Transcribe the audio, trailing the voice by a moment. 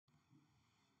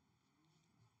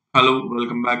Hello,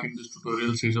 welcome back in this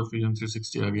tutorial series of Fusion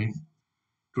 360 again.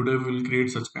 Today we will create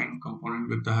such kind of component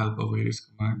with the help of various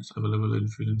commands available in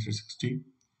Fusion 360. To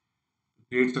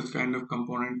create such kind of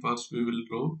component, first we will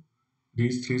draw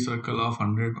these three circles of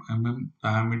 100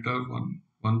 diameter,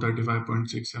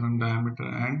 135.6 diameter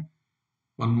and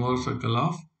one more circle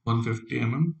of 150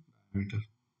 diameter.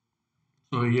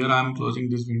 So here I am closing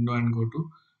this window and go to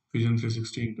Fusion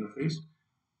 360 interface.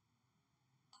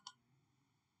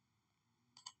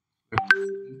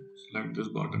 Select this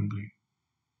bottom plane.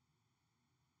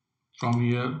 From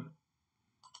here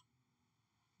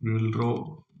we will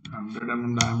draw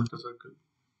 100 diameter circle.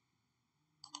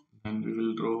 Then we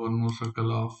will draw one more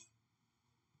circle of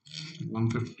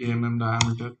 150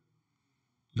 diameter.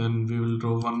 Then we will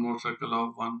draw one more circle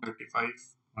of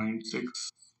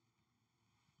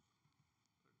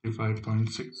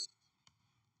 135.6.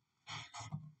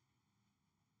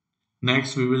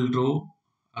 Next we will draw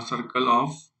a circle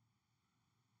of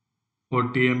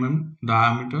 40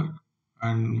 diameter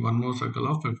and one more circle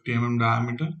of 50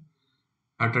 diameter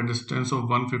at a distance of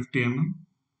 150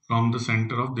 from the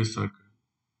center of this circle.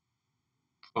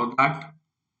 For that,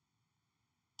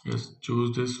 just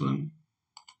choose this one,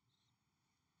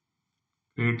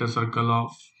 create a circle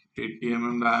of 80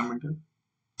 diameter,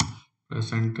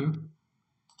 press enter,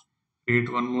 create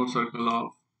one more circle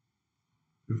of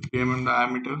 50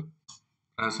 diameter,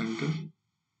 press enter,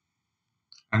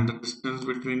 and the distance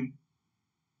between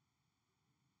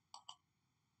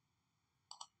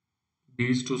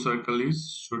these two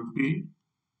circles should be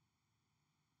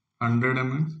 100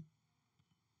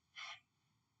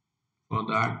 For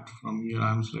that, from here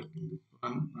I am selecting this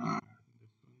one and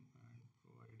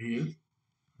provide here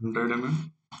 100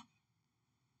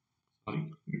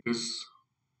 Sorry, it is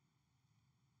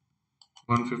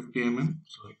 150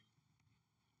 Sorry,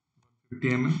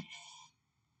 50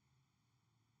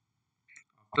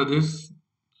 After this,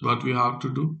 what we have to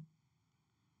do,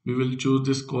 we will choose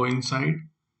this coincide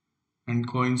and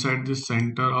coincide this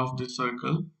center of this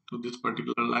circle to this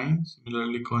particular line.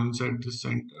 Similarly, coincide this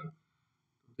center to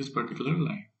this particular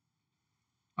line.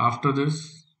 After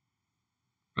this,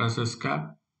 press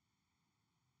escape.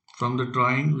 From the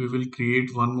drawing, we will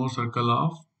create one more circle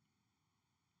of,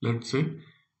 let's say,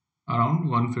 around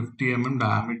 150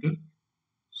 diameter.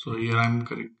 So here I am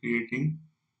creating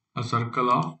a circle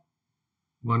of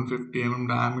 150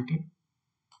 diameter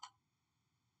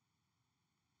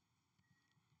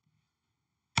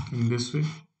in this way.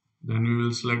 Then we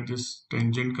will select this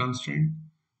tangent constraint,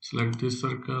 select this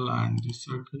circle and this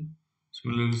circle.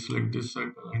 Similarly, select this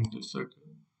circle and this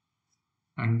circle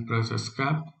and press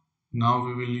escape. Now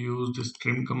we will use this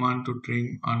trim command to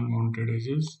trim unwanted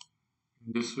edges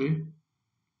in this way.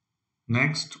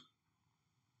 Next,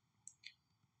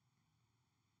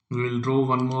 we will draw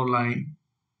one more line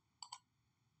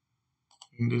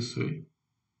in this way.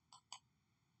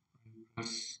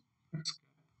 Press escape.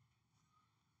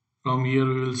 From here,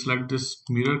 we will select this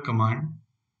mirror command,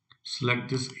 select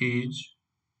this edge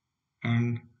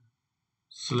and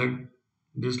select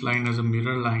this line as a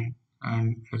mirror line,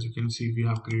 and as you can see we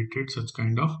have created such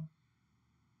kind of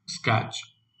sketch.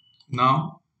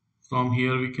 Now from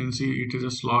here we can see it is a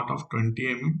slot of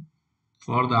 20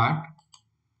 For that,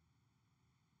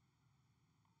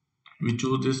 we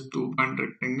choose this 2-point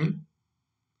rectangle.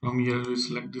 From here we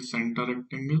select the center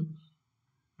rectangle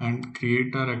and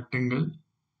create a rectangle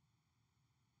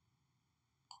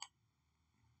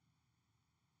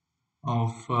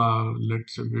of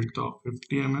let's say width of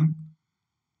 50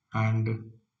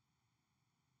 and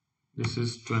this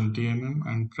is 20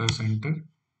 and press enter.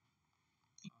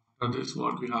 After this,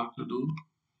 what we have to do,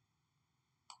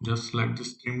 just select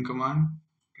this trim command,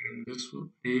 trim this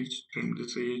edge, trim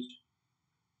this edge,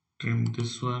 trim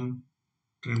this one,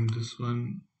 trim this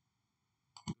one,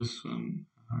 this one,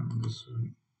 and this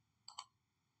one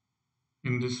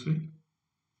in this way.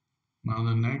 Now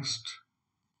the next,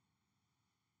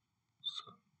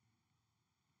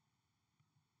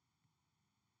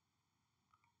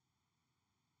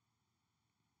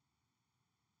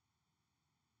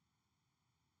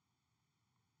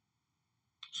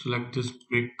 select this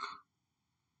brick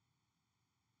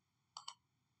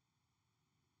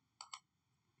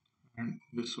and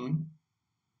this one.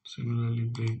 Similarly,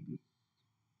 break this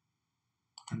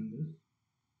and this.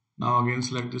 Now again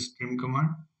select this trim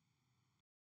command.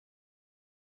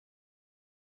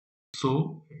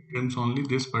 So it trims only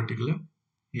this particular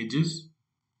edges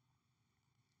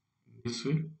this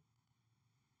way.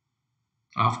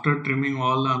 After trimming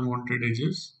all the unwanted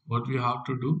edges, what we have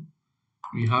to do,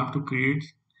 we have to create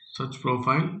such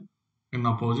profile in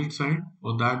opposite side.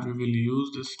 For that we will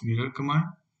use this mirror command.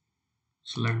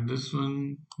 Select this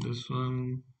one,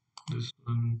 this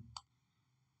one,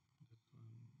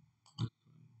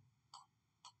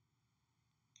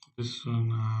 this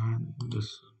one, and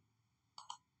this one,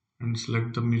 and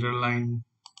select the mirror line,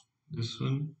 this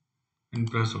one, and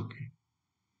press OK.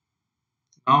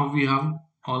 Now we have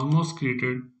almost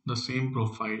created the same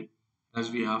profile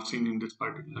as we have seen in this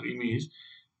particular image.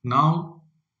 Now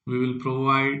we will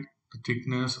provide the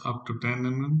thickness up to 10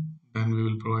 mm, then we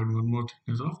will provide one more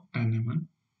thickness of 10 mm.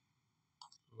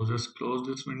 So just close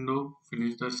this window,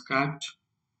 finish the sketch,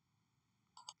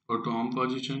 go to home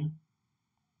position,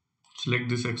 select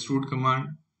this extrude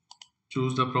command,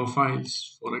 choose the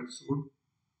profiles for extrude,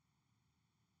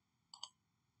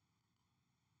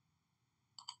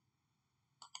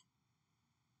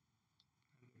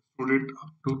 extrude it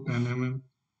up to 10 mm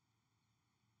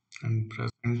and press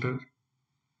enter.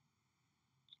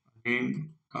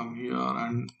 Again, come here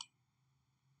and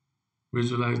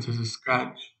visualize this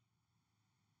sketch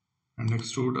and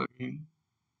extrude again.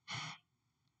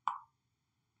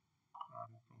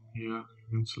 And from here, you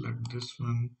can select this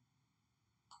one,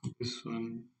 this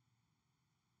one,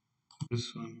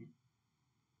 this one,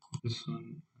 this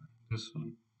one, this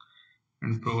one,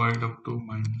 and provide up to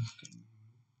 -10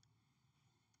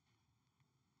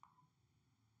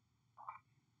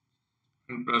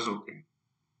 and press OK.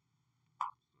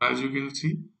 As you can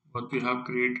see, what we have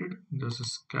created, just a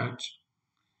sketch.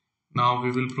 Now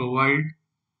we will provide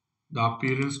the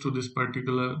appearance to this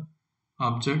particular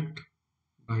object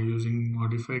by using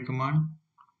modify command.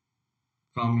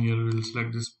 From here, we'll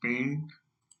select this paint,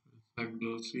 select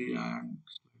glossy, and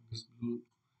select this blue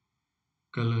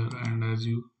color. And as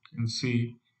you can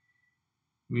see,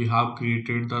 we have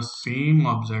created the same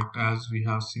object as we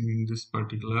have seen in this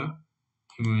particular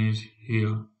image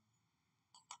here.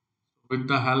 With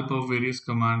the help of various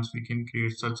commands, we can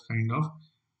create such kind of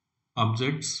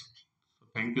objects. So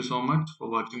thank you so much for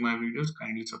watching my videos.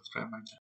 Kindly subscribe my channel.